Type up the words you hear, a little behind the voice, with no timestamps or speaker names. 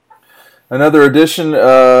Another edition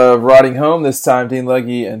of Riding Home, this time Dean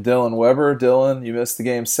Legge and Dylan Weber. Dylan, you missed the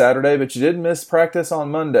game Saturday, but you didn't miss practice on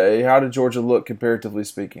Monday. How did Georgia look, comparatively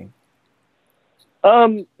speaking?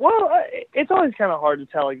 Well, it's always kind of hard to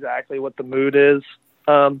tell exactly what the mood is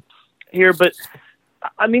here, but,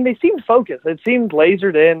 I mean, they seemed focused. It seemed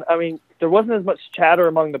lasered in. I mean, there wasn't as much chatter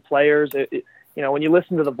among the players. When you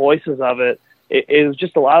listen to the voices of it was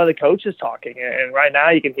just a lot of the coaches talking. And right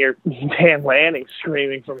now you can hear Dan Lanning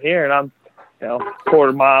screaming from here, and I'm,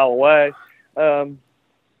 quarter mile away. But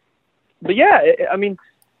yeah, I mean,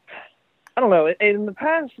 I don't know. In the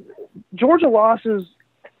past, Georgia losses,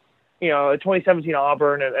 2017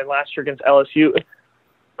 Auburn and last year against LSU,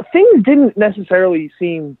 things didn't necessarily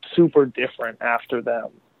seem super different after them.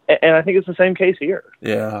 And I think it's the same case here.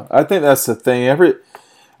 Yeah, I think that's the thing. I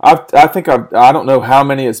don't know how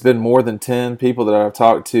many. It's been more than 10 people that I've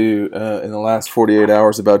talked to in the last 48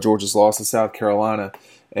 hours about Georgia's loss to South Carolina.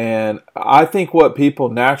 And I think what people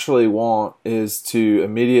naturally want is to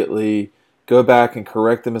immediately go back and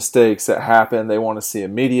correct the mistakes that happened. They want to see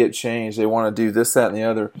immediate change. They want to do this, that, and the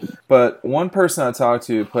other. But one person I talked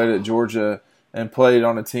to played at Georgia and played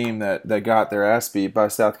on a team that got their ass beat by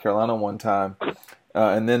South Carolina one time.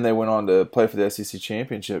 And then they went on to play for the SEC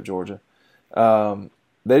Championship, Georgia.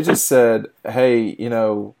 They just said, hey,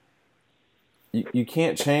 you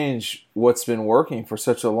can't change what's been working for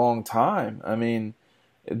such a long time. I mean,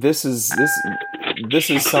 this is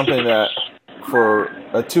something that for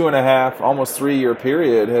a 2.5, almost 3-year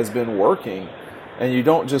period has been working, and you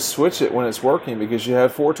don't just switch it when it's working because you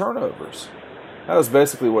had 4 turnovers. That was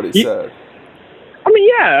basically what he said. I mean,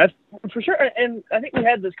 yeah, for sure. And I think we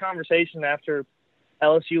had this conversation after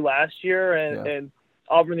LSU last year and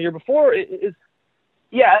Auburn the year before.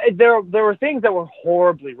 There were things that were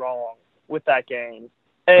horribly wrong with that game,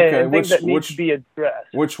 and things that need to be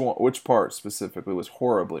addressed. Which part specifically was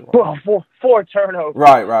horribly wrong? Well, 4 turnovers.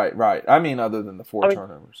 Right. I mean, other than the 4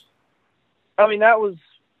 turnovers. I mean, that was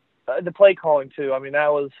the play calling too. I mean,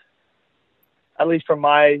 that was, at least from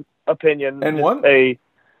my opinion,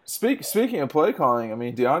 Speaking of play calling, I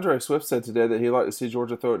mean, DeAndre Swift said today that he'd like to see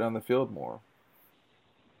Georgia throw it down the field more.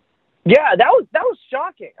 Yeah, that was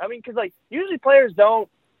shocking. I mean, because usually players don't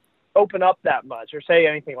open up that much or say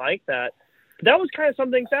anything like that. That was kind of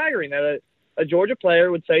something staggering that a Georgia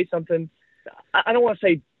player would say something. I don't want to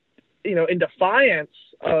say, in defiance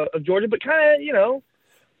of Georgia, but kind of,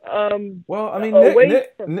 well, I mean,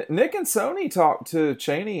 Nick and Sony talked to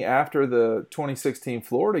Chaney after the 2016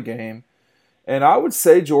 Florida game, and I would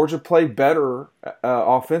say Georgia played better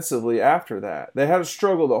offensively after that. They had a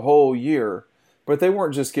struggle the whole year, but they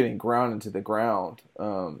weren't just getting ground into the ground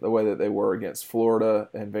the way that they were against Florida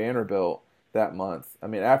and Vanderbilt that month. I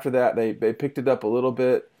mean, after that, they picked it up a little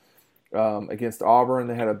bit against Auburn.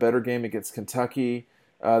 They had a better game against Kentucky.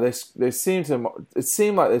 It seemed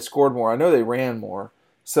like they scored more. I know they ran more.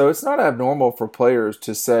 So it's not abnormal for players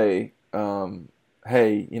to say,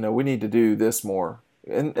 hey, we need to do this more.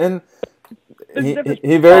 And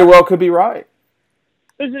he very well could be right.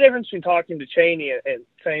 There's a difference between talking to Chaney and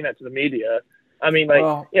saying that to the media. I mean,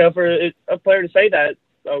 for a player to say that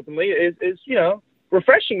openly is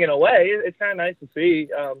refreshing in a way. It's kind of nice to see.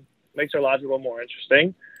 Makes our lives a little more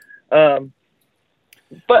interesting. But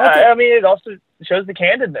I mean, it also shows the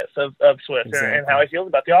candidness of Swift and how he feels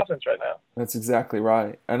about the offense right now. That's exactly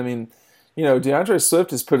right. And I mean, DeAndre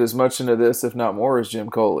Swift has put as much into this, if not more, as James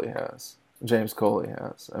Coley has.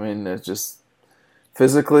 I mean, it's just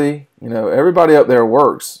physically, everybody up there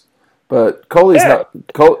works. But Coley's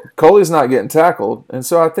not getting tackled, and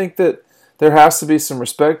so I think that there has to be some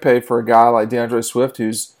respect paid for a guy like DeAndre Swift,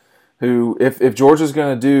 who if Georgia's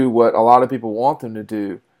going to do what a lot of people want them to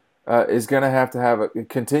do, is going to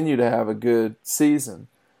continue to have a good season.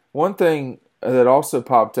 One thing that also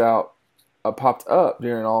popped up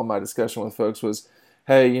during all my discussion with folks was,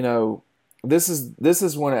 hey, this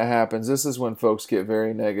is when it happens. This is when folks get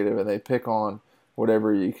very negative and they pick on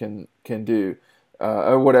whatever you can do.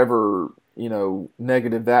 Or whatever,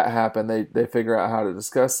 negative that happened, they figure out how to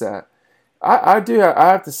discuss that. I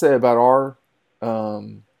have to say about our,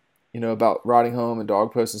 about riding home and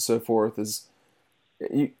dog posts and so forth is,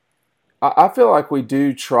 I feel like we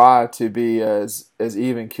do try to be as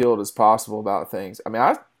even keeled as possible about things. I mean,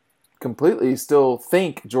 I completely still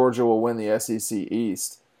think Georgia will win the SEC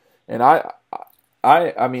East, and I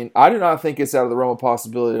mean, I do not think it's out of the realm of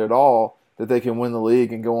possibility at all that they can win the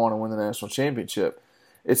league and go on and win the national championship.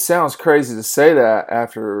 It sounds crazy to say that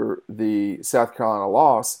after the South Carolina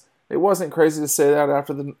loss. It wasn't crazy to say that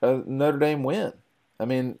after the Notre Dame win. I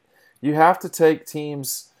mean, you have to take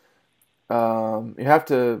teams, you have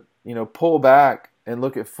to, pull back and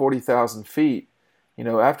look at 40,000 feet.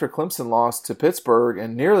 after Clemson lost to Pittsburgh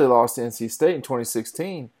and nearly lost to NC State in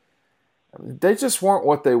 2016, they just weren't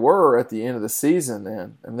what they were at the end of the season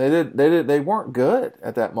then. And they weren't good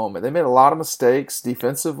at that moment. They made a lot of mistakes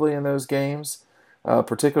defensively in those games,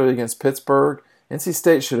 particularly against Pittsburgh. NC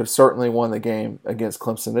State should have certainly won the game against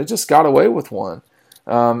Clemson. They just got away with one.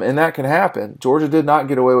 And that can happen. Georgia did not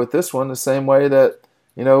get away with this one the same way that,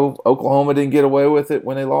 Oklahoma didn't get away with it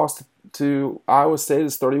when they lost to Iowa State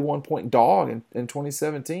as 31-point dog in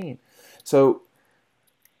 2017. So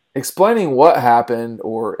explaining what happened,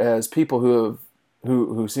 or as people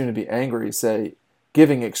who seem to be angry say,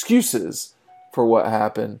 giving excuses for what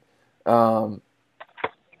happened, I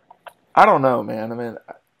don't know, man. I mean,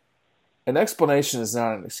 an explanation is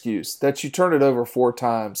not an excuse. That you turn it over 4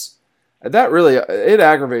 times, that really, it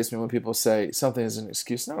aggravates me when people say something is an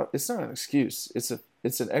excuse. No, it's not an excuse.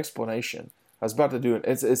 It's an explanation. I was about to do it.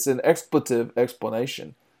 It's an expletive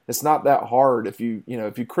explanation. It's not that hard if you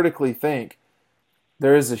critically think.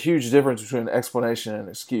 There is a huge difference between an explanation and an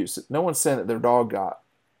excuse. No one's saying that their dog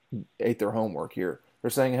ate their homework here.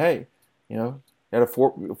 They're saying, hey, had a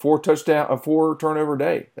four turnover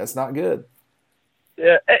day. That's not good.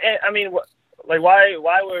 Yeah, and I mean,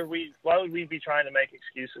 why would we be trying to make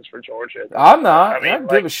excuses for Georgia? I'm not. I don't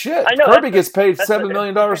give a shit. I know, Kirby gets paid $7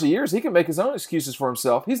 million a year. So he can make his own excuses for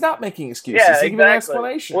himself. He's not making excuses. Yeah, He's giving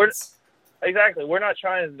explanations. Exactly. We're not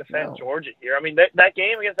trying to defend Georgia here. I mean, that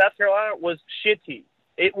game against South Carolina was shitty.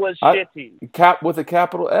 It was shitty. With a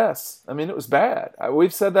capital S. I mean, it was bad.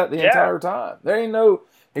 We've said that the entire time. There ain't no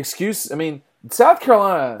excuse. I mean, South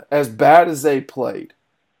Carolina, as bad as they played,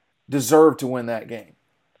 deserved to win that game.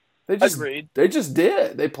 Agreed. They just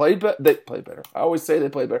did. They played better. I always say they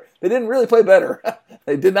played better. They didn't really play better.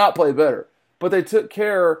 They did not play better. But they took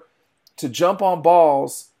care to jump on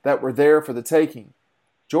balls that were there for the taking.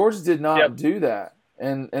 Georgia did not do that,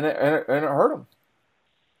 and it hurt them.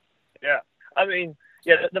 Yeah. I mean,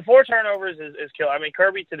 the 4 turnovers is killer. I mean,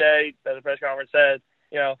 Kirby today at the press conference said,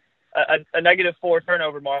 a negative 4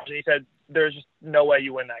 turnover margin. He said, there's just no way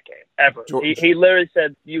you win that game, ever. He literally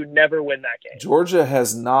said you never win that game. Georgia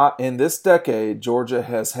has not, in this decade, Georgia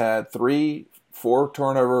has had negative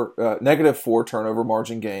 4 turnover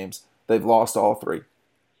margin games. They've lost all 3.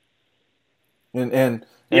 And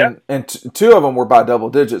 2 of them were by double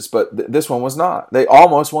digits, but this one was not. They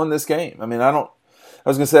almost won this game. I mean, I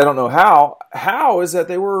was going to say I don't know how. How is that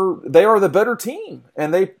they are the better team,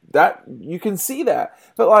 and you can see that.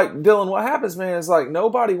 But like Dylan, what happens, man, is like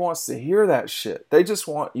nobody wants to hear that shit. They just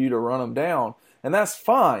want you to run them down, and that's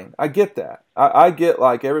fine. I get that. I get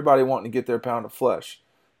like everybody wanting to get their pound of flesh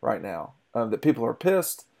right now. That people are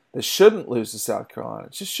pissed. They shouldn't lose to South Carolina.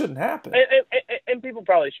 It just shouldn't happen. And people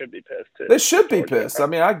probably should be pissed too. They should be pissed. I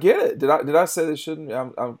mean, I get it. Did I say they shouldn't?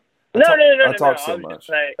 No. I talk so much. Just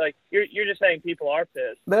saying, like you're just saying people are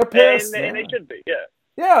pissed. They're pissed, and they should be. Yeah.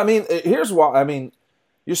 Yeah. I mean, here's why. I mean,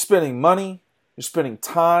 you're spending money, you're spending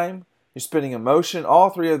time, you're spending emotion. All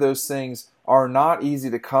 3 of those things are not easy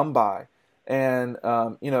to come by. And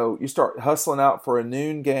you start hustling out for a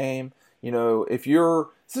noon game. So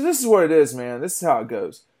this is what it is, man. This is how it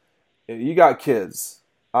goes. You got kids.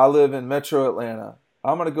 I live in Metro Atlanta.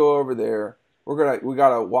 I'm gonna go over there. We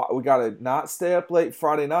gotta not stay up late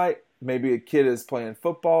Friday night. Maybe a kid is playing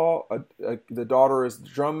football. The daughter is the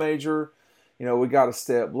drum major. We gotta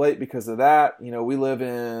stay up late because of that. We live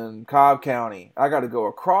in Cobb County. I gotta go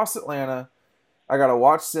across Atlanta. I gotta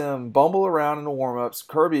watch them bumble around in the warm-ups.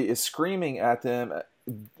 Kirby is screaming at them.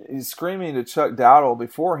 He's screaming to Chuck Dowdle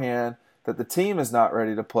beforehand that the team is not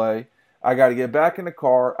ready to play. I got to get back in the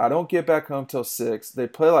car. I don't get back home till 6. They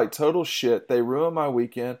play like total shit. They ruin my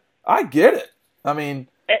weekend. I get it. I mean,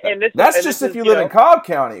 that's just if you live in Cobb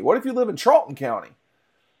County. What if you live in Charlton County?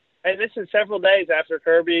 And this is several days after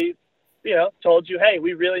Kirby, told you, hey,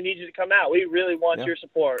 we really need you to come out. We really want your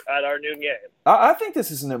support at our noon game. I think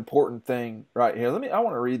this is an important thing right here. I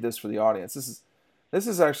want to read this for the audience. This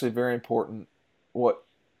is actually very important.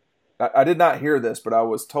 I did not hear this, but I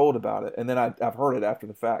was told about it, and then I've heard it after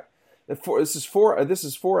the fact. This is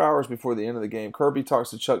 4 hours before the end of the game. Kirby talks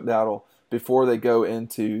to Chuck Dowdle before they go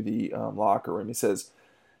into the locker room. He says,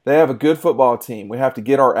 they have a good football team. We have to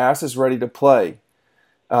get our asses ready to play.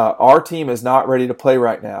 Our team is not ready to play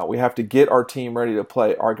right now. We have to get our team ready to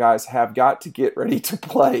play. Our guys have got to get ready to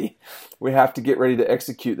play. We have to get ready to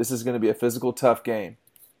execute. This is going to be a physical, tough game.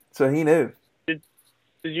 So he knew. Did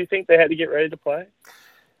you think they had to get ready to play?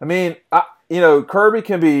 I mean, Kirby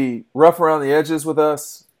can be rough around the edges with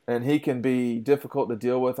us. And he can be difficult to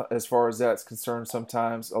deal with as far as that's concerned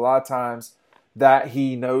sometimes. A lot of times that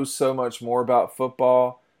he knows so much more about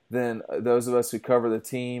football than those of us who cover the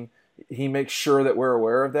team. He makes sure that we're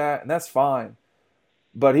aware of that, and that's fine.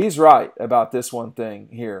 But he's right about this one thing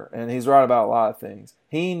here, and he's right about a lot of things.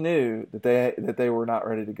 He knew that they were not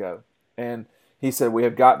ready to go, and he said, "We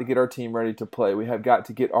have got to get our team ready to play. We have got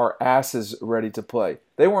to get our asses ready to play."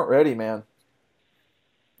 They weren't ready, man.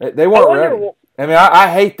 They weren't ready. I mean,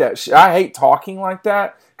 I hate that. I hate talking like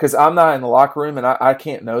that because I'm not in the locker room and I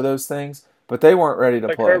can't know those things. But they weren't ready to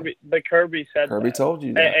play. Kirby said Kirby that. told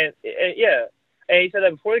you that. And yeah, and he said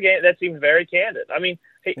that before the game. That seems very candid. I mean,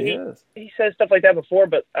 he says stuff like that before,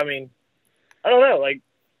 but I mean, I don't know. Like,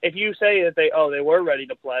 if you say that they were ready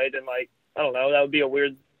to play, then like I don't know, that would be a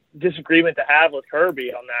weird disagreement to have with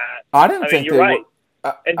Kirby on that. I didn't think you're right,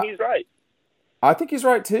 and he's right. I think he's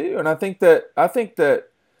right too, and I think that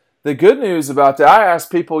the good news about that, I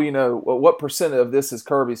asked people, what percent of this is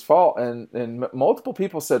Kirby's fault, and multiple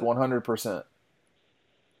people said 100%.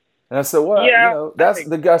 And I said, well,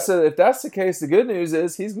 I said, if that's the case, the good news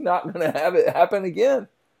is he's not going to have it happen again.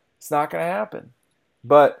 It's not going to happen.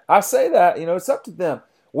 But I say that, it's up to them.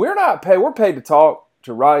 We're not paid. We're paid to talk,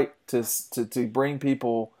 to write, to bring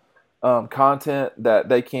people content that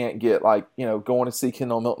they can't get, like, going to see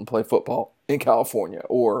Kendall Milton play football in California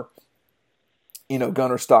or,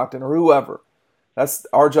 Gunnar Stockton or whoever. That's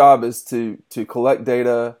our job, is to collect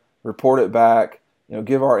data, report it back,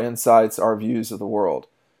 give our insights, our views of the world.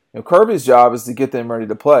 Kirby's job is to get them ready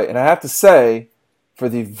to play. And I have to say, for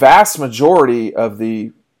the vast majority of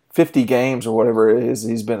the 50 games or whatever it is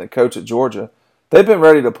he's been a coach at Georgia, they've been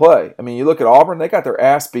ready to play. I mean, you look at Auburn, they got their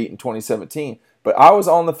ass beat in 2017. But I was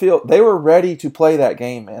on the field. They were ready to play that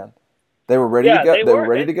game, man. They were ready to go. They were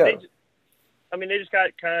ready to go. They just got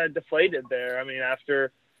kind of deflated there. I mean,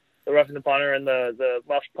 after the roughing the punter and the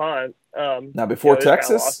left punt. Now, before Texas,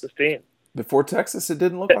 kind of lost the steam. Before Texas, it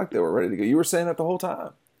didn't look like they were ready to go. You were saying that the whole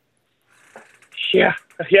time. Yeah.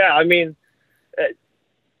 I mean,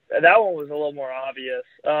 that one was a little more obvious.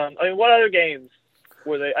 What other games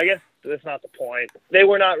were they? I guess that's not the point. They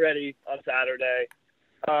were not ready on Saturday,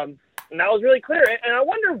 and that was really clear. And I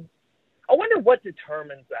wonder what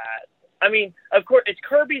determines that. I mean, of course, it's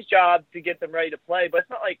Kirby's job to get them ready to play, but it's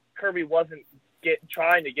not like Kirby wasn't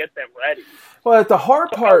trying to get them ready. Well, the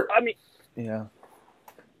hard part. I mean, yeah.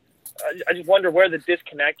 I just wonder where the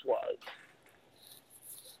disconnect was.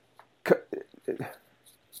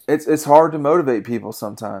 It's hard to motivate people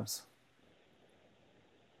sometimes.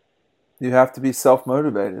 You have to be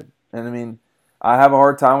self-motivated. And I mean, I have a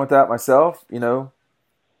hard time with that myself. We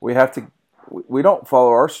don't follow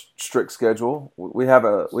our strict schedule. We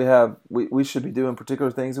should be doing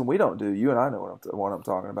particular things, and we don't do. You and I know what I'm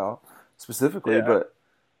talking about specifically. Yeah. But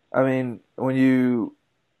I mean, when you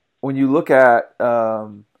look at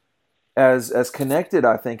as connected,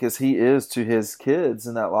 I think, as he is to his kids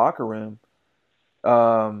in that locker room,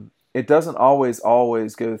 it doesn't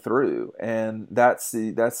always go through, and that's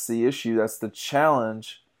the issue. That's the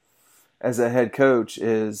challenge as a head coach,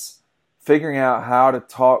 is figuring out how to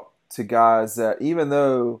talk to guys that, even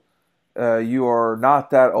though you are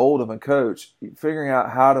not that old of a coach, figuring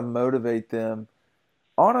out how to motivate them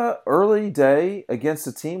on an early day against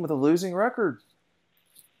a team with a losing record.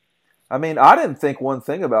 I mean, I didn't think one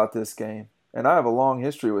thing about this game, and I have a long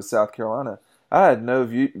history with South Carolina. I had no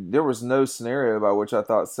view. There was no scenario by which I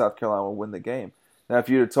thought South Carolina would win the game. Now, if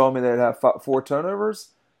you'd have told me they'd have 4 turnovers,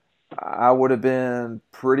 I would have been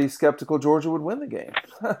pretty skeptical Georgia would win the game.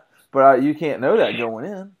 But you can't know that going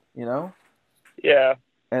in, Yeah.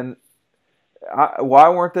 And why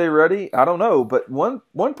weren't they ready? I don't know. But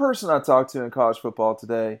one person I talked to in college football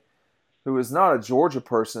today, who is not a Georgia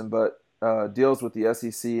person but deals with the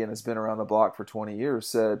SEC and has been around the block for 20 years,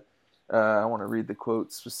 said, I want to read the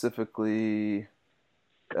quote specifically.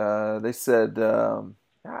 They said,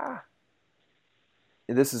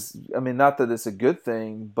 this is, not that it's a good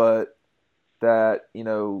thing, but that,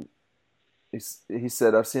 he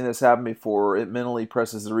said, I've seen this happen before. It mentally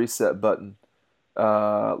presses the reset button.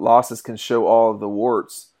 Losses can show all of the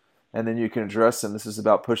warts, and then you can address them. This is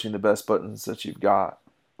about pushing the best buttons that you've got.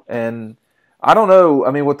 And I don't know.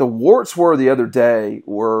 What the warts were the other day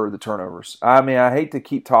were the turnovers. I hate to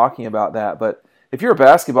keep talking about that, but if you're a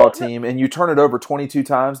basketball team and you turn it over 22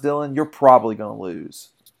 times, Dylan, you're probably going to lose.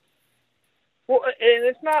 Well, and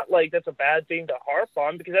it's not like that's a bad thing to harp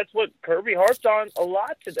on, because that's what Kirby harped on a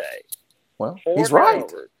lot today. Well, he's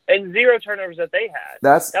right. And 0 turnovers that they had.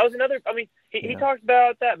 That was another. He talked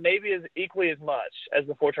about that maybe as equally as much as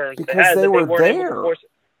the 4 turnovers because they had. They were there.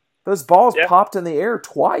 Those balls popped in the air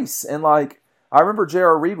twice, and I remember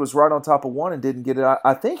J.R. Reed was right on top of one and didn't get it.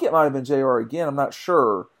 I think it might have been J.R. again. I'm not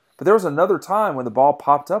sure. But there was another time when the ball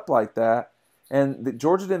popped up like that, and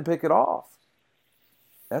Georgia didn't pick it off.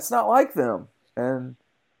 That's not like them. And,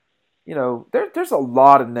 there's a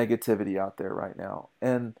lot of negativity out there right now,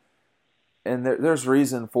 and there's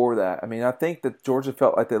reason for that. I mean, I think that Georgia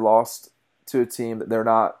felt like they lost to a team that they're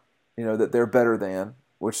not, that they're better than,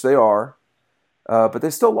 which they are, but they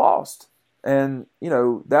still lost. And,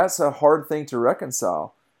 that's a hard thing to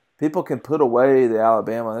reconcile. People can put away the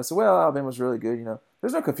Alabama and they say, well, Alabama's really good.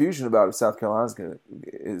 There's no confusion about if South Carolina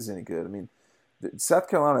is any good. I mean, South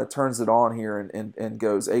Carolina turns it on here and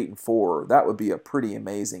goes 8-4. That would be a pretty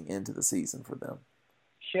amazing end to the season for them.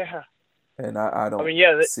 Yeah. And I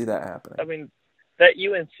don't see that happening. I mean, that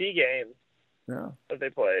UNC game that they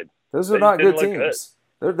played. Those are not good teams.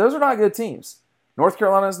 Those are not good teams. North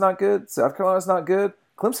Carolina is not good. South Carolina is not good.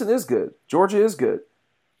 Clemson is good. Georgia is good.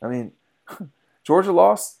 I mean, Georgia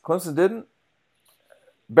lost. Clemson didn't.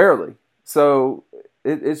 Barely. So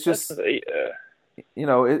it's just, I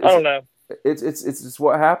don't know. It's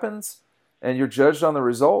what happens, and you're judged on the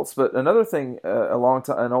results. But another thing,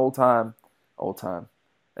 an old time,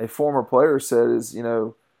 a former player said is,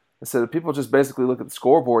 said people just basically look at the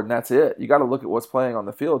scoreboard and that's it. You got to look at what's playing on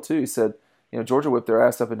the field too. He said, Georgia whipped their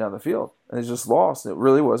ass up and down the field, and they just lost. And it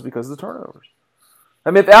really was because of the turnovers. I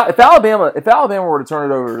mean, if Alabama were to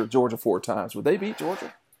turn it over to Georgia 4 times, would they beat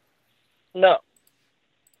Georgia? No.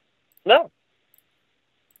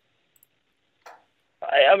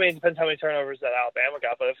 I mean, it depends how many turnovers that Alabama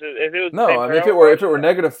got, but if it was if it were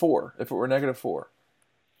 -4,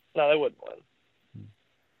 no, they wouldn't win.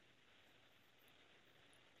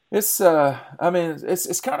 It's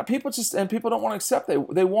it's kind of people don't want to accept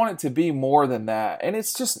they want it to be more than that, and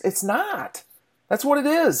it's not. That's what it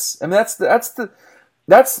is. I mean,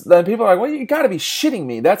 then people are like, well, you got to be shitting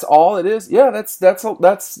me. That's all it is. Yeah, that's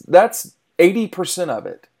 80% of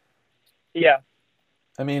it. Yeah.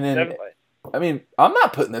 I mean, definitely. I'm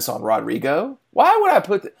not putting this on Rodrigo. Why would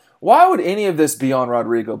any of this be on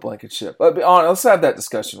Rodrigo Blankenship? Let's have that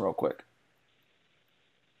discussion real quick.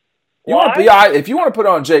 If you want to put it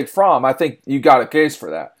on Jake Fromm, I think you got a case for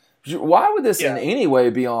that. Why would this in any way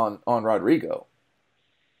be on Rodrigo?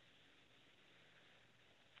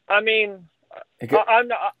 I mean, I'm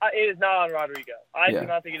not. It is not on Rodrigo. I do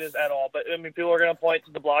not think it is at all. But I mean, people are going to point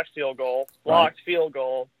to the blocked field goal, field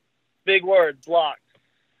goal, big word, blocked.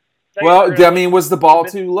 Was the ball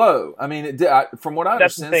too low? I mean, from what I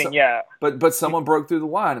understand, that's the thing, But someone broke through the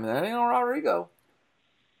line. I mean, that ain't on Rodrigo.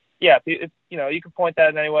 Yeah, you can point that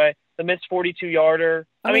in any way. The missed 42-yarder.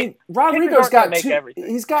 I mean, Rodrigo's got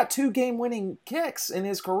he's got 2 game-winning kicks in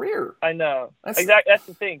his career. I know. Exactly. That's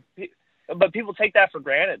the thing. But people take that for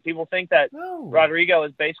granted. People think that Rodrigo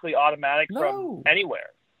is basically automatic from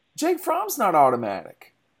anywhere. Jake Fromm's not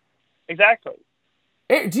automatic. Exactly.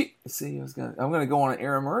 I'm going to go on an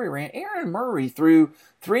Aaron Murray rant. Aaron Murray threw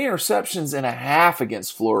 3 interceptions and a half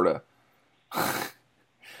against Florida.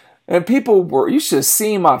 And you should have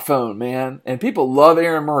seen my phone, man. And people love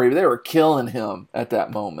Aaron Murray, but they were killing him at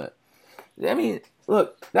that moment. I mean,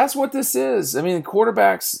 look, that's what this is. I mean,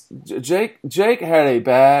 quarterbacks, Jake had a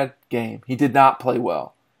bad game. He did not play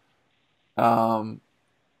well.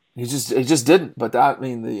 He just didn't. But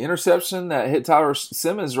the interception that hit Tyler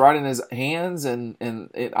Simmons right in his hands and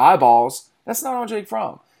eyeballs, that's not on Jake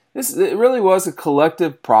Fromm. It really was a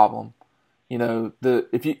collective problem.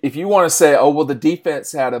 If you want to say, oh well, the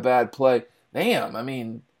defense had a bad play. Damn, I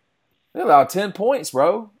mean, they allowed 10 points,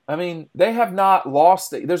 bro. I mean, they have not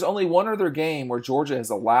lost. There's only one other game where Georgia has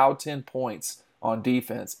allowed 10 points on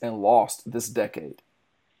defense and lost this decade.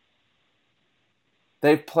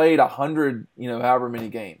 They've played 100, however many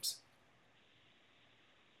games,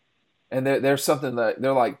 and there's something that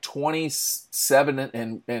they're like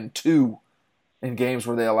 27-2 in games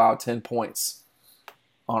where they allow 10 points.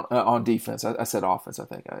 On defense. I said offense, I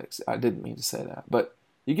think. I didn't mean to say that. But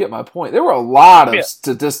you get my point. There were a lot of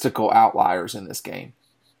statistical outliers in this game.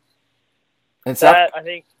 And I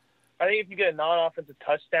think if you get a non-offensive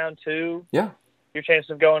touchdown too, your chances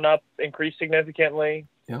of going up increase significantly.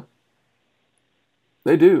 Yeah.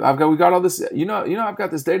 They do. We got all this. I've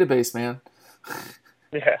got this database, man.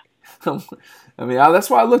 Yeah. I mean, that's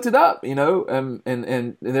why I looked it up, and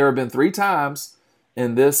there have been 3 times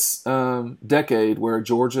in this decade where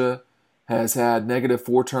Georgia has had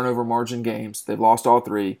 -4 turnover margin games. They've lost all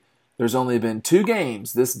 3. There's only been 2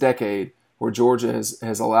 games this decade where Georgia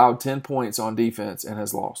has allowed 10 points on defense and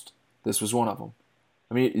has lost. This was one of them.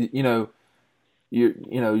 I mean,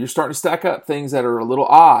 you're starting to stack up things that are a little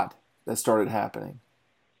odd that started happening.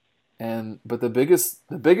 But the biggest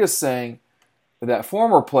thing that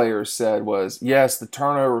former players said was, yes, the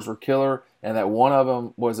turnovers were killer, and that one of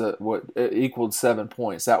them was what equaled 7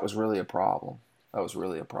 points. That was really a problem.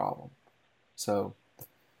 So,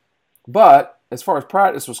 but as far as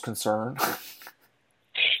practice was concerned,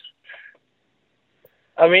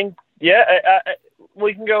 I mean, yeah,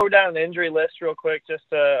 we can go down the injury list real quick just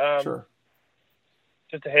to Sure.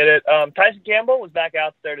 just to hit it. Tyson Campbell was back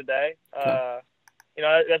out there today. Okay.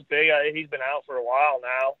 That's big. He's been out for a while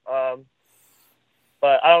now.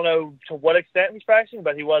 But I don't know to what extent he's practicing,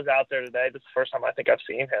 but he was out there today. This is the first time I think I've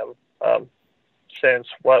seen him since,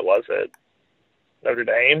 what was it, Notre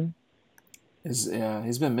Dame? He's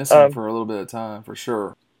been missing for a little bit of time, for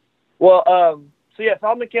sure. Well,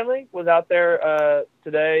 Todd McKinley was out there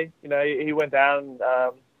today. He went down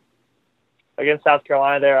against South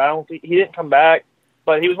Carolina there. He didn't come back,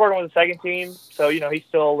 but he was working with the second team, so he's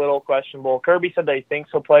still a little questionable. Kirby said that he thinks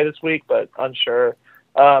he'll play this week, but unsure.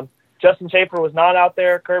 Justin Schaefer was not out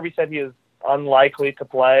there. Kirby said he is unlikely to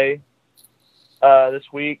play this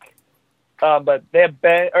week. But they had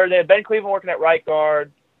Ben Cleveland working at right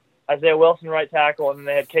guard, Isaiah Wilson right tackle, and then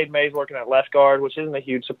they had Cade Mays working at left guard, which isn't a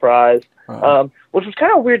huge surprise. Which was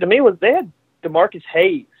kind of weird to me was they had DeMarcus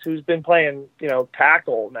Hayes, who's been playing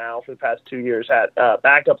tackle now for the past 2 years at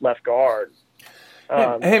backup left guard.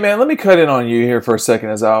 Hey man, let me cut in on you here for a second,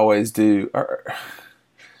 as I always do.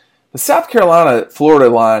 The South Carolina-Florida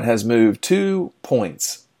line has moved 2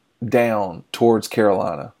 points down towards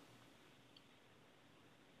Carolina.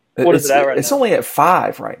 What is it at right now? It's only at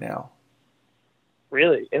 5 right now.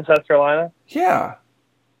 Really? In South Carolina? Yeah.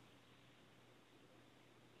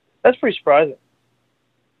 That's pretty surprising.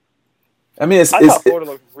 I mean, I thought Florida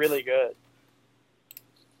looked really good.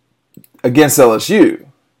 Against LSU?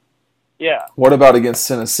 Yeah. What about against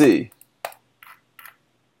Tennessee?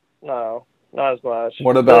 No, not as much.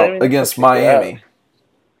 What about against Miami?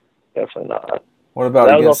 Definitely not. What about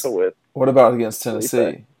that against? Was also with what about against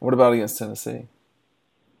Tennessee? What about against Tennessee?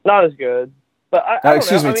 Not as good. But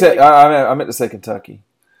excuse me. I meant to say Kentucky.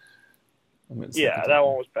 That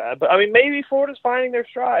one was bad. But maybe Florida's finding their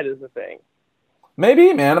stride is the thing.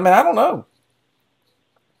 Maybe, man. I don't know.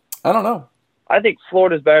 I think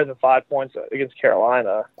Florida's better than 5 points against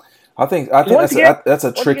Carolina. I think that's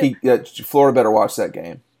a tricky. Florida better watch that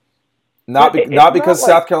game. Not because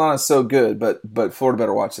South Carolina is so good, but Florida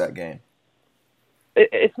better watch that game.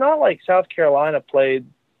 It's not like South Carolina played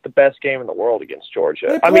the best game in the world against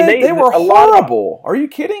Georgia. They were horrible. Are you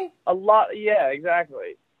kidding? Yeah,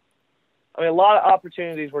 exactly. A lot of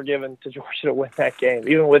opportunities were given to Georgia to win that game,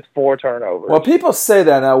 even with 4 turnovers. Well, people say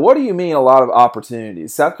that now. What do you mean a lot of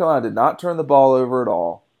opportunities? South Carolina did not turn the ball over at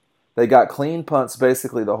all. They got clean punts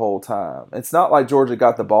basically the whole time. It's not like Georgia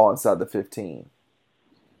got the ball inside the 15.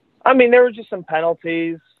 There were just some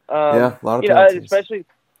penalties. A lot of penalties. Especially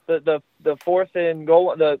the 4th and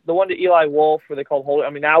goal, the one to Eli Wolf where they called hold.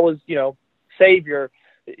 That was, savior.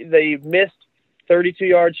 They missed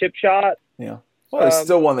 32-yard chip shot. Yeah. Well, they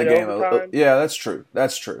still won the game. Yeah, that's true.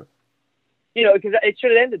 That's true. Because it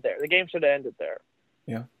should have ended there. The game should have ended there.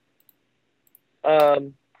 Yeah.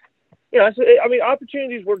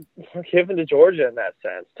 Opportunities were given to Georgia in that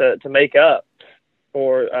sense to make up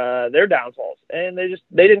for their downfalls, and they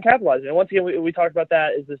didn't capitalize. And once again, we talked about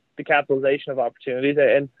that is the capitalization of opportunities,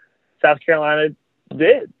 and South Carolina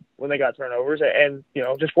did when they got turnovers, and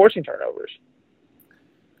just forcing turnovers.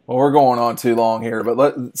 Well, we're going on too long here,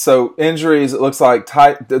 but so injuries. It looks like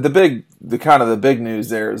the big news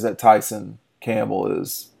there is that Tyson Campbell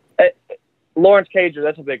is Lawrence Cager.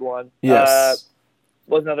 That's a big one. Yes.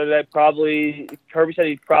 Was another that Kirby said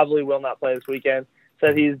he probably will not play this weekend.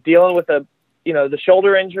 Said he's dealing with the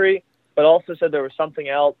shoulder injury, but also said there was something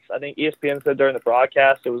else. I think ESPN said during the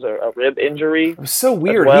broadcast it was a rib injury. It was so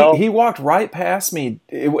weird. Well. He walked right past me.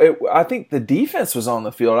 I think the defense was on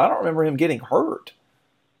the field. I don't remember him getting hurt.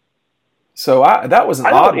 So that was an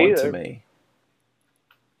odd one to me.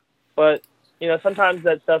 But sometimes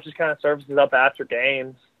that stuff just kind of surfaces up after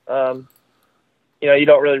games. You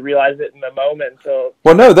don't really realize it in the moment until.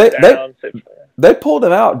 Well, no, they pulled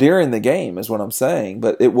him out during the game, is what I'm saying.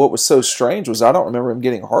 But what was so strange was I don't remember him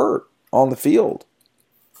getting hurt on the field.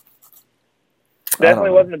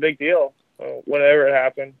 Definitely wasn't a big deal whenever it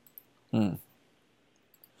happened.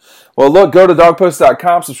 Well, look, go to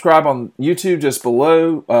dogpost.com, subscribe on YouTube just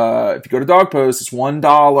below. If you go to Dogpost, it's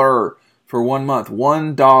 $1 for 1 month.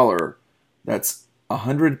 $1. That's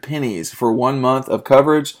 100 pennies for 1 month of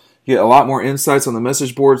coverage. You get a lot more insights on the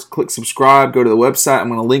message boards. Click subscribe. Go to the website. I'm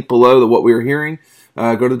going to link below to what we were hearing.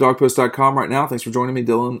 Go to dogpost.com right now. Thanks for joining me,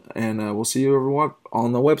 Dylan, and we'll see you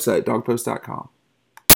on the website, dogpost.com.